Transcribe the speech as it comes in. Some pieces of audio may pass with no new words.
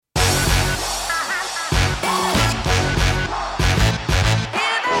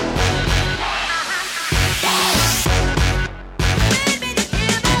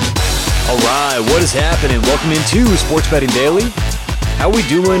Hi, what is happening? Welcome into Sports Betting Daily. How we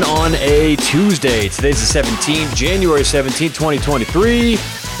doing on a Tuesday? Today's the 17th, January 17th, 2023.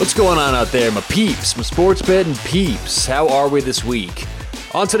 What's going on out there, my peeps, my sports betting peeps? How are we this week?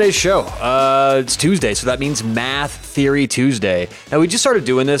 On today's show, it's Tuesday, so that means Math Theory Tuesday. Now, we just started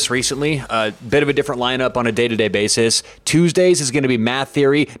doing this recently, a bit of a different lineup on a day-to-day basis. Tuesdays is going to be Math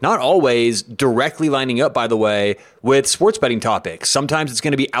Theory, not always directly lining up, by the way, with sports betting topics. Sometimes it's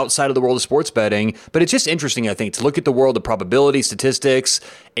going to be outside of the world of sports betting, but it's just interesting, I think, to look at the world of probability, statistics,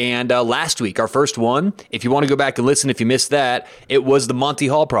 and last week, our first one, if you want to go back and listen, if you missed that, it was the Monty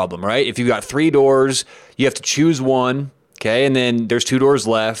Hall problem, right? If you've got three doors, you have to choose one. Okay, and then there's two doors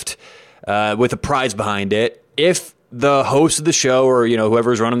left with a prize behind it. If the host of the show or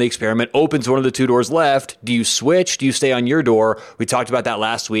whoever's running the experiment opens one of the two doors left, do you switch? Do you stay on your door? We talked about that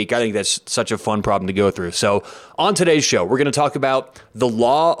last week. I think that's such a fun problem to go through. So on today's show, we're going to talk about the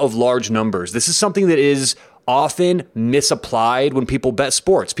law of large numbers. This is something that is often misapplied when people bet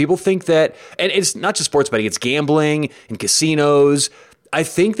sports. People think that, and it's not just sports betting, it's gambling and casinos. I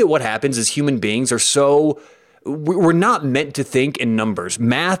think that what happens is human beings are we're not meant to think in numbers.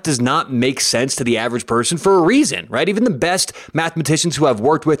 Math does not make sense to the average person for a reason, right? Even the best mathematicians who I've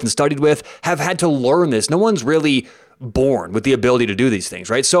worked with and studied with have had to learn this. No one's really born with the ability to do these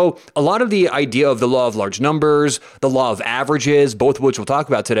things, right? So a lot of the idea of the law of large numbers, the law of averages, both of which we'll talk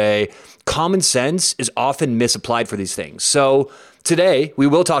about today, common sense is often misapplied for these things. So today we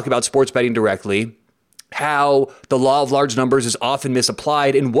will talk about sports betting directly, how the law of large numbers is often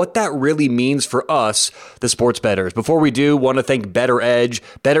misapplied, and what that really means for us, the sports bettors. Before we do, want to thank Better Edge.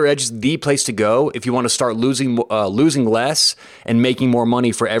 Better Edge is the place to go if you want to start losing less and making more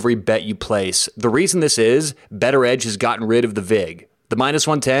money for every bet you place. The reason this is, Better Edge has gotten rid of the VIG. The minus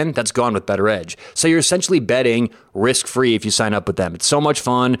 110, that's gone with Better Edge. So you're essentially betting risk-free if you sign up with them. It's so much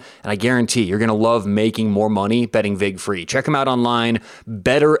fun, and I guarantee you're going to love making more money betting VIG-free. Check them out online,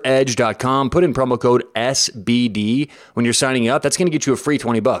 betteredge.com. Put in promo code SBD when you're signing up. That's going to get you a free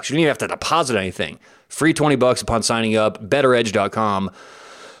 $20. You don't even have to deposit anything. Free $20 upon signing up, betteredge.com.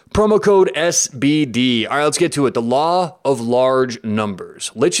 Promo code SBD. All right, let's get to it. The law of large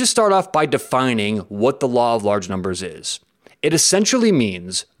numbers. Let's just start off by defining what the law of large numbers is. It essentially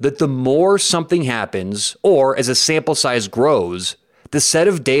means that the more something happens, or as a sample size grows, the set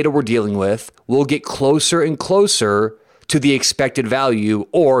of data we're dealing with will get closer and closer to the expected value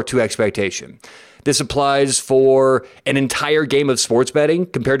or to expectation. This applies for an entire game of sports betting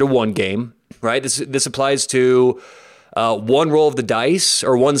compared to one game, right? This applies to one roll of the dice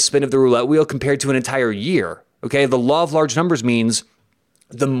or one spin of the roulette wheel compared to an entire year. Okay, the law of large numbers means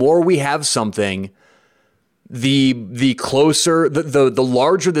the more we have something, the closer, the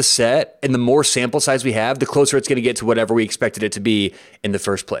larger the set and the more sample size we have, the closer it's going to get to whatever we expected it to be in the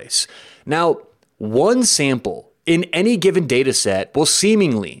first place. Now, one sample in any given data set will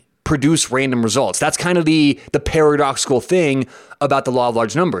seemingly produce random results. That's kind of the paradoxical thing about the law of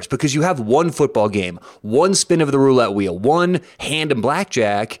large numbers, because you have one football game, one spin of the roulette wheel, one hand in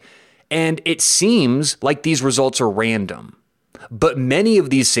blackjack, and it seems like these results are random. But many of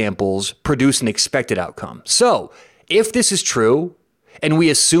these samples produce an expected outcome. So if this is true, and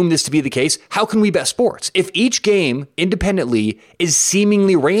we assume this to be the case, how can we bet sports? If each game independently is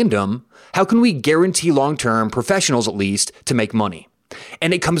seemingly random, how can we guarantee long-term, professionals at least, to make money?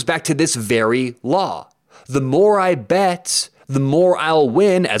 And it comes back to this very law. The more I bet, the more I'll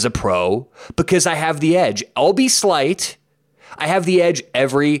win as a pro because I have the edge. I'll be slight. I have the edge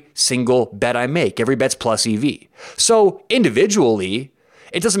every single bet I make. Every bet's plus EV. So individually,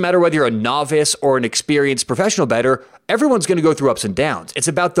 it doesn't matter whether you're a novice or an experienced professional bettor, everyone's going to go through ups and downs. It's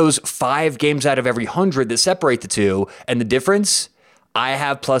about those 5 games out of every 100 that separate the two. And the difference, I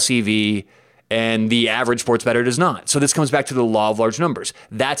have plus EV and the average sports bettor does not. So this comes back to the law of large numbers.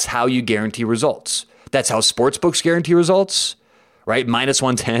 That's how you guarantee results. That's how sports books guarantee results, right? Minus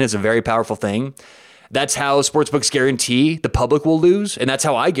 110 is a very powerful thing. That's how sportsbooks guarantee the public will lose, and that's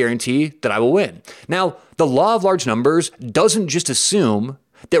how I guarantee that I will win. Now, the law of large numbers doesn't just assume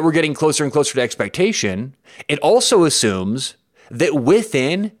that we're getting closer and closer to expectation. It also assumes that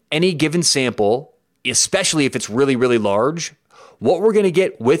within any given sample, especially if it's really, really large, what we're going to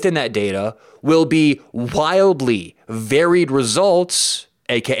get within that data will be wildly varied results,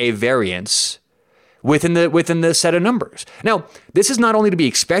 aka variance, within the set of numbers. Now, this is not only to be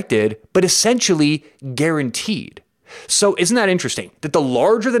expected, but essentially guaranteed. So isn't that interesting? That the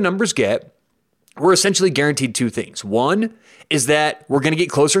larger the numbers get, we're essentially guaranteed two things. One is that we're going to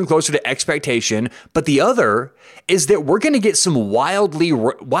get closer and closer to expectation, but the other is that we're going to get some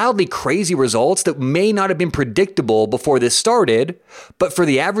wildly crazy results that may not have been predictable before this started, but for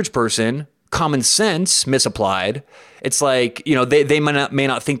the average person, common sense misapplied. It's like, they may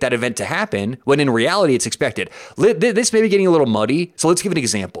not think that event to happen when in reality it's expected. This may be getting a little muddy, so let's give an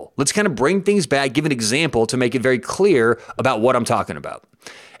example. Let's kind of bring things back, give an example to make it very clear about what I'm talking about.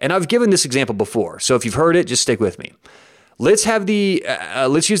 And I've given this example before, so if you've heard it, just stick with me. Let's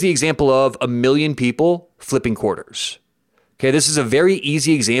use the example of 1 million people flipping quarters. Okay, this is a very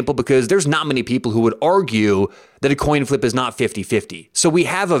easy example because there's not many people who would argue that a coin flip is not 50-50. So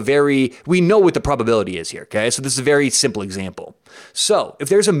we know what the probability is here, okay? So this is a very simple example. So if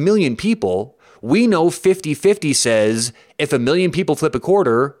there's 1 million people, we know 50-50 says if 1 million people flip a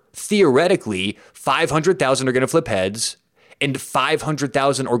quarter, theoretically, 500,000 are going to flip heads and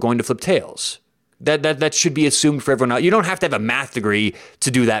 500,000 are going to flip tails. That should be assumed for everyone else. You don't have to have a math degree to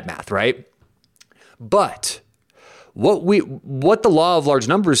do that math, right? But what the law of large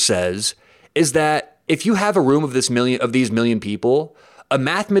numbers says is that if you have a room of these million people, a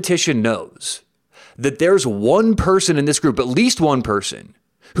mathematician knows that there's one person in this group, at least one person,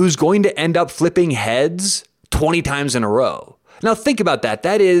 who's going to end up flipping heads 20 times in a row. Now think about that.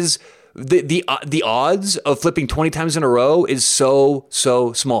 That is the odds of flipping 20 times in a row is so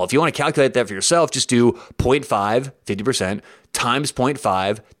small. If you want to calculate that for yourself, just do 0.5, 50%, times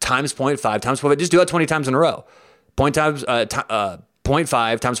 0.5, times 0.5, times 0.5. Just do that 20 times in a row. 0.5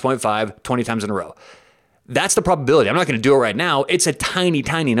 times 0.5, 20 times in a row. That's the probability. I'm not going to do it right now. It's a tiny,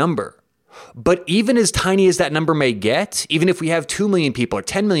 tiny number. But even as tiny as that number may get, even if we have 2 million people or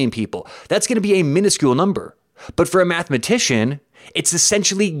 10 million people, that's going to be a minuscule number. But for a mathematician, it's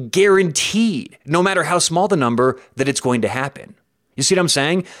essentially guaranteed, no matter how small the number, that it's going to happen. You see what I'm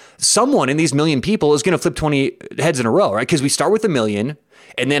saying? Someone in these million people is going to flip 20 heads in a row, right? Because we start with 1 million,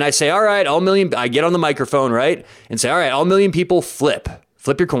 and then I say, all right, all million, I get on the microphone, right? And say, all right, all million people flip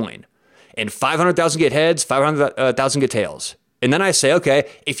your coin. And 500,000 get heads, 500,000 get tails. And then I say, okay,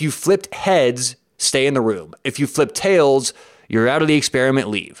 if you flipped heads, stay in the room. If you flip tails, you're out of the experiment,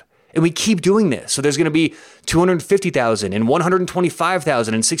 leave. And we keep doing this. So there's going to be 250,000 and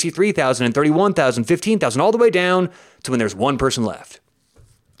 125,000 and 63,000 and 31,000, 15,000, all the way down to when there's one person left.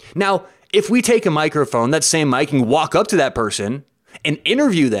 Now, if we take a microphone, that same mic, and walk up to that person and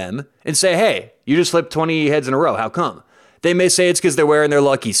interview them and say, hey, you just flipped 20 heads in a row. How come? They may say it's because they're wearing their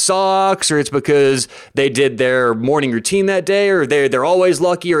lucky socks, or it's because they did their morning routine that day, or they're always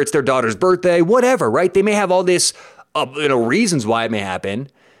lucky, or it's their daughter's birthday, whatever, right? They may have all this reasons why it may happen.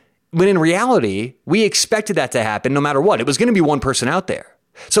 When in reality, we expected that to happen no matter what. It was going to be one person out there.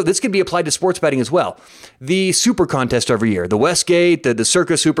 So this could be applied to sports betting as well. The Super Contest every year, the Westgate, the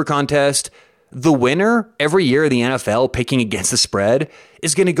Circa Super Contest, the winner every year of the NFL picking against the spread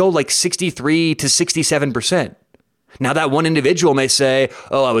is going to go like 63 to 67%. Now that one individual may say,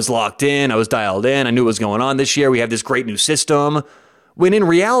 oh, I was locked in, I was dialed in, I knew what was going on this year, we have this great new system. When in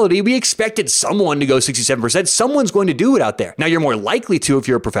reality, we expected someone to go 67%. Someone's going to do it out there. Now, you're more likely to if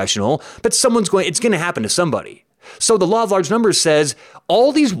you're a professional, but it's going to happen to somebody. So the law of large numbers says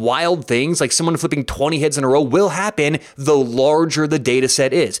all these wild things, like someone flipping 20 heads in a row, will happen the larger the data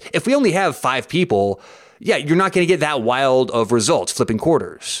set is. If we only have 5 people, yeah, you're not going to get that wild of results flipping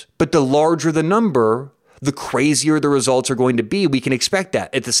quarters. But the larger the number, the crazier the results are going to be. We can expect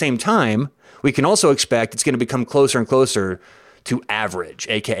that. At the same time, we can also expect it's going to become closer and closer to average,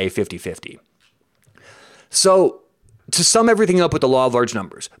 aka 50-50. So to sum everything up with the law of large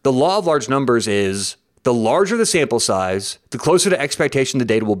numbers, the law of large numbers is the larger the sample size, the closer to expectation the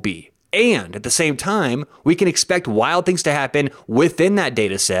data will be. And at the same time, we can expect wild things to happen within that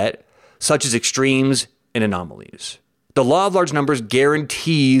data set, such as extremes and anomalies. The law of large numbers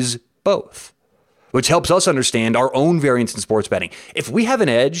guarantees both, which helps us understand our own variance in sports betting. If we have an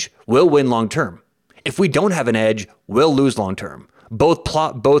edge, we'll win long term. If we don't have an edge, we'll lose long term. Both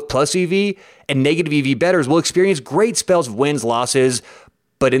plus EV and negative EV bettors will experience great spells of wins, losses,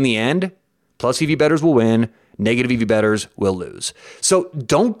 but in the end, plus EV bettors will win, negative EV bettors will lose. So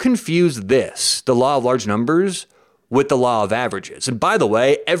don't confuse this, the law of large numbers, with the law of averages. And by the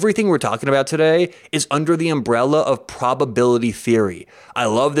way, everything we're talking about today is under the umbrella of probability theory. I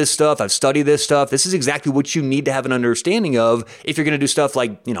love this stuff. I've studied this stuff. This is exactly what you need to have an understanding of if you're going to do stuff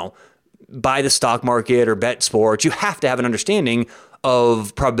like, buy the stock market or bet sports. You have to have an understanding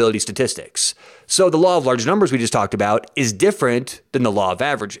of probability statistics. So the law of large numbers we just talked about is different than the law of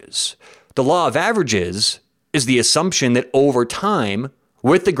averages. The law of averages is the assumption that over time,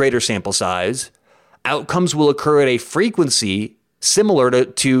 with the greater sample size, outcomes will occur at a frequency similar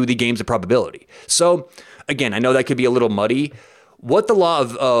to the games of probability. So again, I know that could be a little muddy. What the law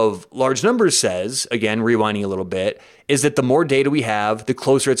of large numbers says, again, rewinding a little bit, is that the more data we have, the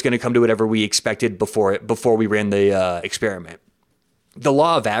closer it's going to come to whatever we expected before we ran the experiment. The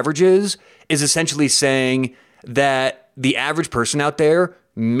law of averages is essentially saying that the average person out there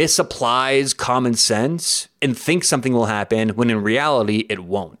misapplies common sense and thinks something will happen when in reality it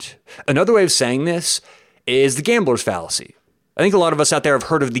won't. Another way of saying this is the gambler's fallacy. I think a lot of us out there have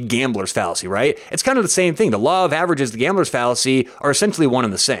heard of the gambler's fallacy, right? It's kind of the same thing. The law of averages, the gambler's fallacy are essentially one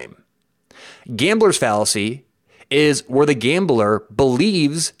and the same. Gambler's fallacy is where the gambler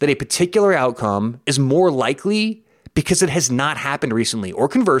believes that a particular outcome is more likely because it has not happened recently, or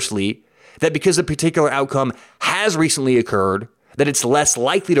conversely, that because a particular outcome has recently occurred, that it's less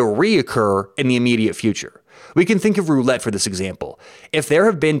likely to reoccur in the immediate future. We can think of roulette for this example. If there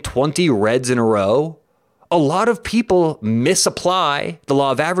have been 20 reds in a row, a lot of people misapply the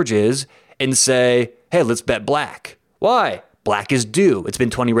law of averages and say, hey, let's bet black. Why? Black is due. It's been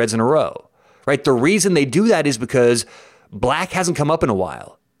 20 reds in a row, right? The reason they do that is because black hasn't come up in a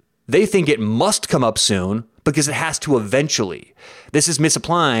while. They think it must come up soon because it has to eventually. This is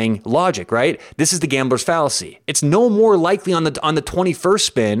misapplying logic, right? This is the gambler's fallacy. It's no more likely on the 21st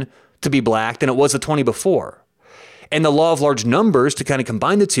spin to be black than it was the 20 before. And the law of large numbers, to kind of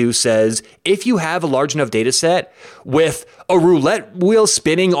combine the two, says if you have a large enough data set with a roulette wheel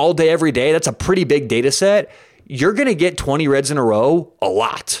spinning all day, every day, that's a pretty big data set, you're going to get 20 reds in a row a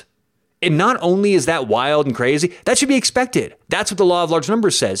lot. And not only is that wild and crazy, that should be expected. That's what the law of large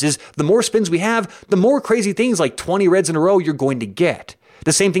numbers says, is the more spins we have, the more crazy things like 20 reds in a row you're going to get.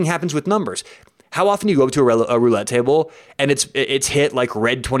 The same thing happens with numbers. How often do you go up to a roulette table and it's hit like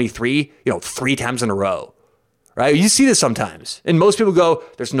red 23, 3 times in a row, right? You see this sometimes. And most people go,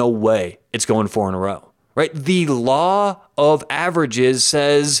 there's no way it's going 4 in a row, right? The law of averages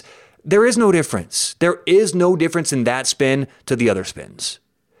says there is no difference. There is no difference in that spin to the other spins.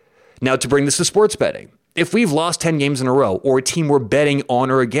 Now, to bring this to sports betting, if we've lost 10 games in a row, or a team we're betting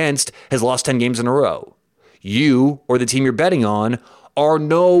on or against has lost 10 games in a row, you or the team you're betting on are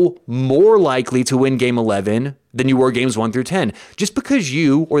no more likely to win game 11 than you were games 1 through 10. Just because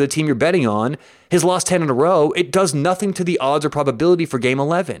you or the team you're betting on has lost 10 in a row, it does nothing to the odds or probability for game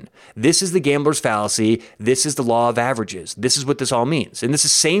 11. This is the gambler's fallacy. This is the law of averages. This is what this all means. And this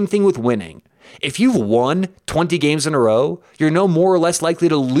is the same thing with winning. If you've won 20 games in a row, you're no more or less likely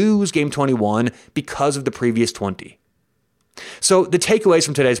to lose game 21 because of the previous 20. So the takeaways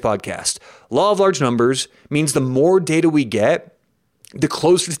from today's podcast: law of large numbers means the more data we get, the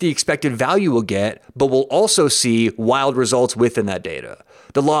closer to the expected value we'll get, but we'll also see wild results within that data.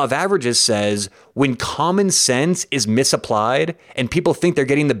 The law of averages says when common sense is misapplied and people think they're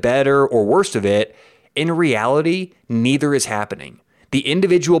getting the better or worst of it, in reality, neither is happening. The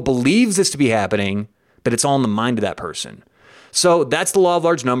individual believes this to be happening, but it's all in the mind of that person. So that's the law of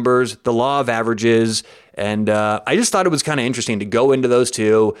large numbers, the law of averages. And I just thought it was kind of interesting to go into those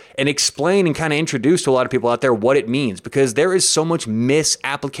two and explain and kind of introduce to a lot of people out there what it means, because there is so much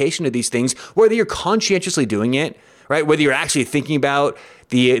misapplication of these things, whether you're conscientiously doing it, right? Whether you're actually thinking about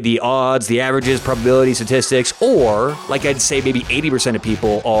the odds, the averages, probability, statistics, or like I'd say maybe 80% of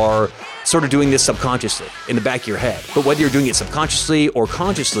people are sort of doing this subconsciously in the back of your head. But whether you're doing it subconsciously or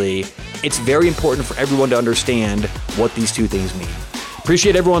consciously, it's very important for everyone to understand what these two things mean.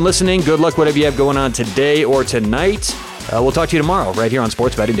 Appreciate everyone listening. Good luck whatever you have going on today or tonight. We'll talk to you tomorrow right here on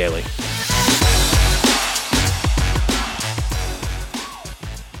Sports Betting Daily.